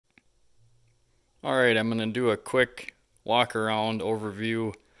Alright, I'm going to do a quick walk around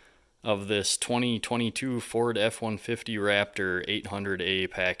overview of this 2022 Ford F-150 Raptor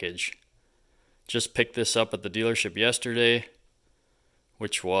 800A package. Just picked this up at the dealership yesterday,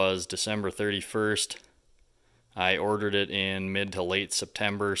 which was December 31st. I ordered it in mid to late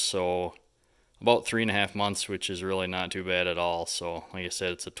September, so about 3.5 months, which is really not too bad at all. So like I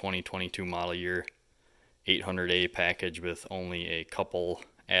said, it's a 2022 model year 800A package with only a couple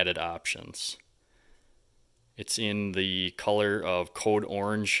added options. It's in the color of Code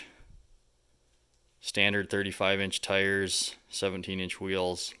Orange, standard 35-inch tires, 17-inch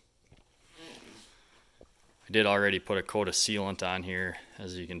wheels. I did already put a coat of sealant on here.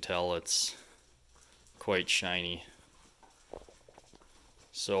 As you can tell, it's quite shiny.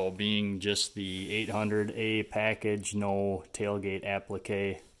 So being just the 800A package, no tailgate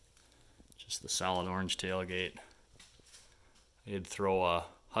applique, just the solid orange tailgate. I did throw a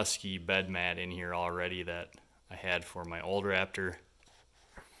Husky bed mat in here already that I had for my old Raptor.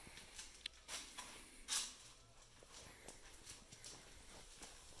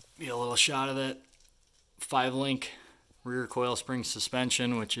 Get a little shot of that 5-link rear coil spring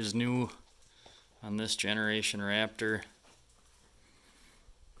suspension, which is new on this generation Raptor.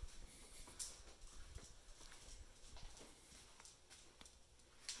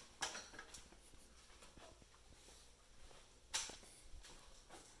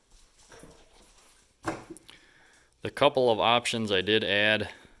 The couple of options I did add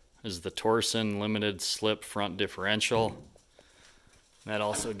is the Torsen limited slip front differential. That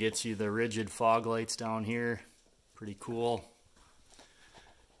also gets you the rigid fog lights down here. Pretty cool.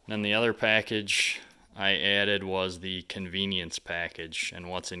 Then the other package I added was the convenience package, and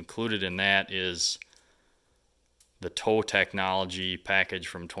what's included in that is the tow technology package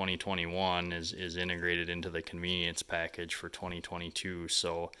from 2021 is integrated into the convenience package for 2022.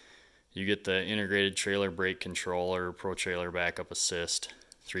 So you get the integrated trailer brake controller, Pro Trailer Backup Assist,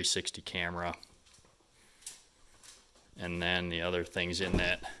 360 camera, and then the other things in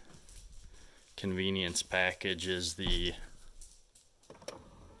that convenience package is the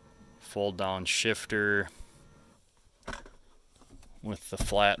fold down shifter with the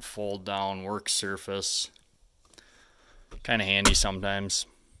flat fold down work surface. Kind of handy sometimes.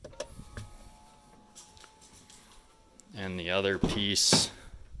 And the other piece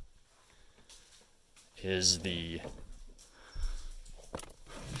is the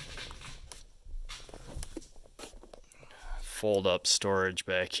fold up storage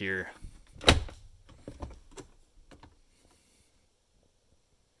back here.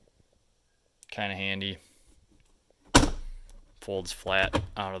 Kind of handy. Folds flat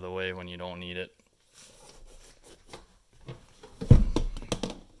out of the way when you don't need it.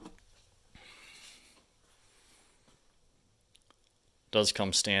 Does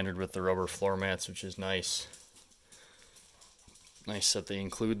come standard with the rubber floor mats, which is nice. Nice that they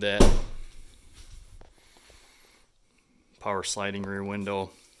include that. Power sliding rear window.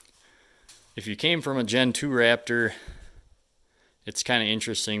 If you came from a Gen 2 Raptor, it's kind of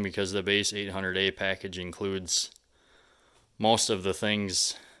interesting because the base 800A package includes most of the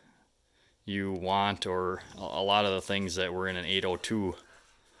things you want, or a lot of the things that were in an 802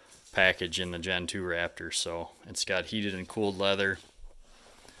 package in the Gen 2 Raptor. So it's got heated and cooled leather,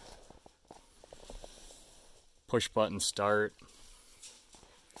 push button start,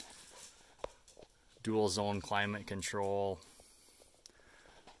 dual zone climate control.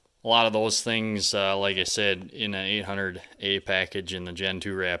 A lot of those things, like I said, in an 800A package in the Gen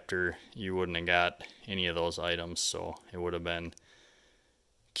 2 Raptor, you wouldn't have got any of those items. So it would have been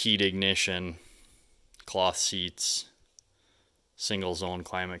keyed ignition, cloth seats, single zone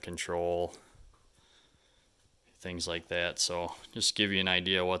climate control, things like that. So just give you an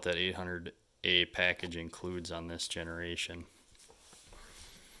idea what that 800A package includes on this generation.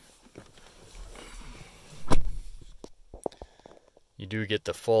 You do get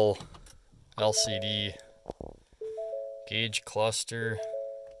the full LCD gauge cluster,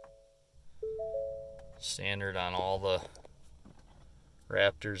 standard on all the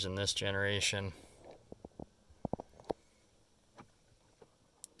Raptors in this generation.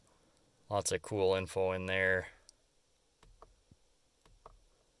 Lots of cool info in there.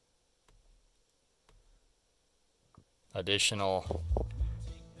 Additional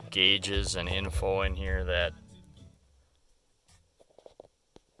gauges and info in here that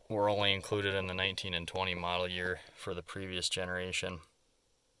were only included in the 19 and 20 model year for the previous generation.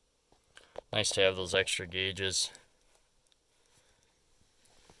 Nice to have those extra gauges.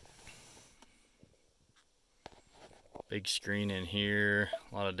 Big screen in here,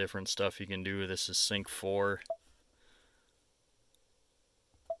 a lot of different stuff you can do. This is Sync 4.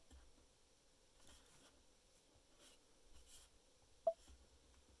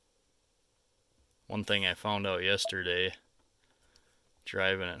 One thing I found out yesterday,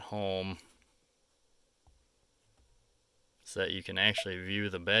 driving it home, is that you can actually view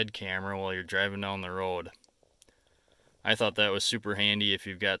the bed camera while you're driving down the road. I thought that was super handy if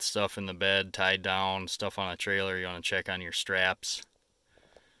you've got stuff in the bed tied down, stuff on a trailer, you want to check on your straps.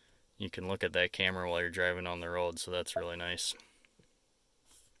 You can look at that camera while you're driving on the road, so that's really nice.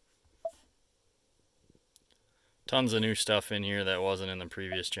 Tons of new stuff in here that wasn't in the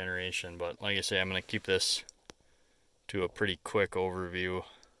previous generation, but like I say, I'm going to keep this to a pretty quick overview,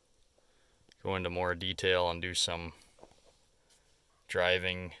 go into more detail and do some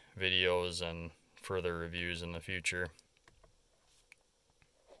driving videos and further reviews in the future.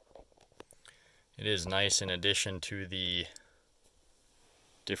 It is nice, in addition to the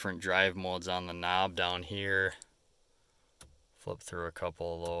different drive modes on the knob down here. Flip through a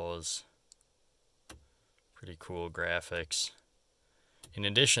couple of those. Pretty cool graphics. In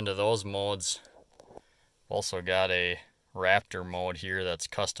addition to those modes, also got a Raptor mode here that's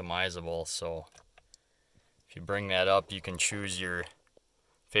customizable. So if you bring that up, you can choose your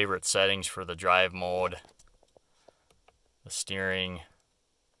favorite settings for the drive mode, the steering,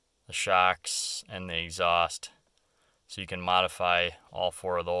 the shocks, and the exhaust. So you can modify all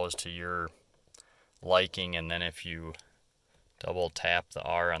four of those to your liking, and then if you double tap the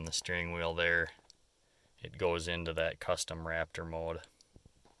R on the steering wheel there, it goes into that custom Raptor mode,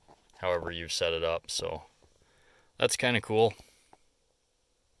 however you've set it up. So that's kind of cool.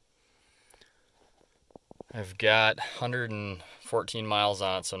 I've got 114 miles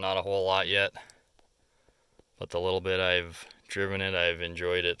on it, so not a whole lot yet. But the little bit I've driven it, I've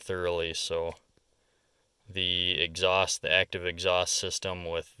enjoyed it thoroughly. So the exhaust, the active exhaust system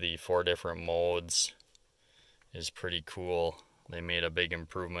with the 4 different modes is pretty cool. They made a big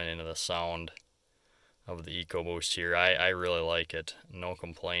improvement into the sound of the EcoBoost here. I really like it. No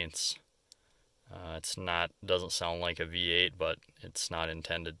complaints. Doesn't sound like a V8, but it's not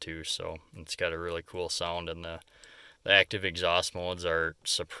intended to, so it's got a really cool sound, and the active exhaust modes are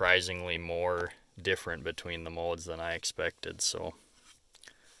surprisingly more different between the modes than I expected, so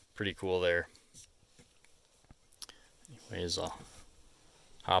pretty cool there. Anyways, I'll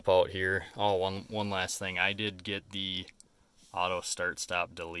hop out here. Oh, one last thing. I did get the auto start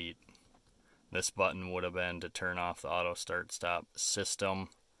stop delete. This button would have been to turn off the auto start stop system.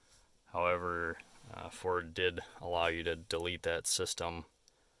 However, Ford did allow you to delete that system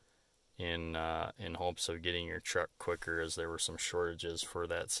in hopes of getting your truck quicker, as there were some shortages for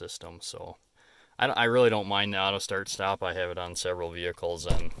that system. So I really don't mind the auto start stop. I have it on several vehicles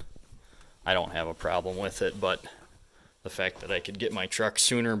and I don't have a problem with it, but the fact that I could get my truck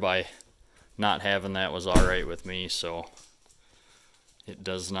sooner by not having that was alright with me, so it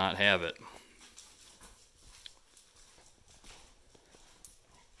does not have it.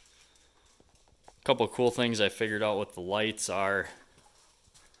 A couple of cool things I figured out with the lights are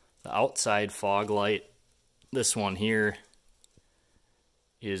the outside fog light. This one here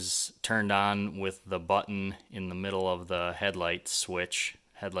is turned on with the button in the middle of the headlight switch,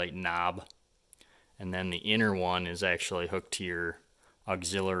 headlight knob. And then the inner one is actually hooked to your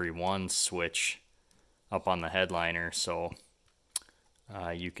auxiliary 1 switch up on the headliner. So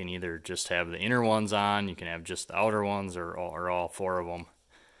you can either just have the inner ones on, you can have just the outer ones, or all 4 of them.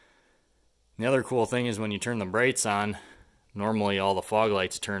 The other cool thing is when you turn the brights on, normally all the fog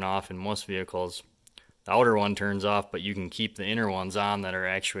lights turn off in most vehicles. The outer one turns off, but you can keep the inner ones on that are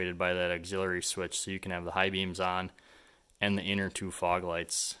actuated by that auxiliary switch, so you can have the high beams on and the inner 2 fog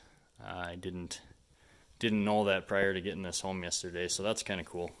lights. I didn't know that prior to getting this home yesterday, so that's kind of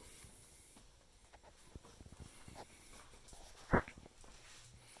cool.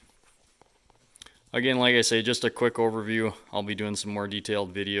 Again, like I say, just a quick overview. I'll be doing some more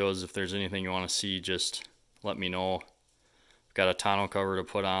detailed videos. If there's anything you want to see, just let me know. Got a tonneau cover to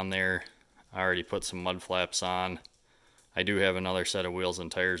put on there. I already put some mud flaps on. I do have another set of wheels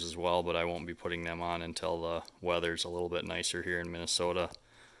and tires as well, but I won't be putting them on until the weather's a little bit nicer here in Minnesota.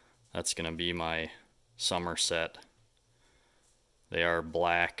 That's going to be my summer set. They are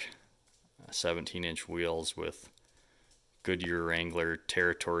black 17-inch wheels with Goodyear Wrangler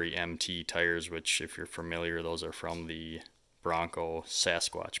Territory MT tires, which, if you're familiar, those are from the Bronco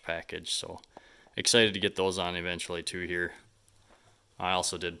Sasquatch package. So excited to get those on eventually too here. I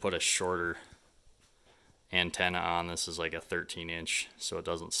also did put a shorter antenna on. This is like a 13-inch, so it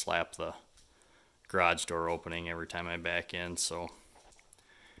doesn't slap the garage door opening every time I back in. So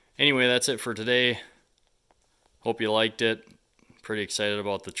anyway, that's it for today. Hope you liked it. Pretty excited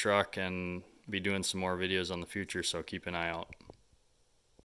about the truck and be doing some more videos on the future, so keep an eye out.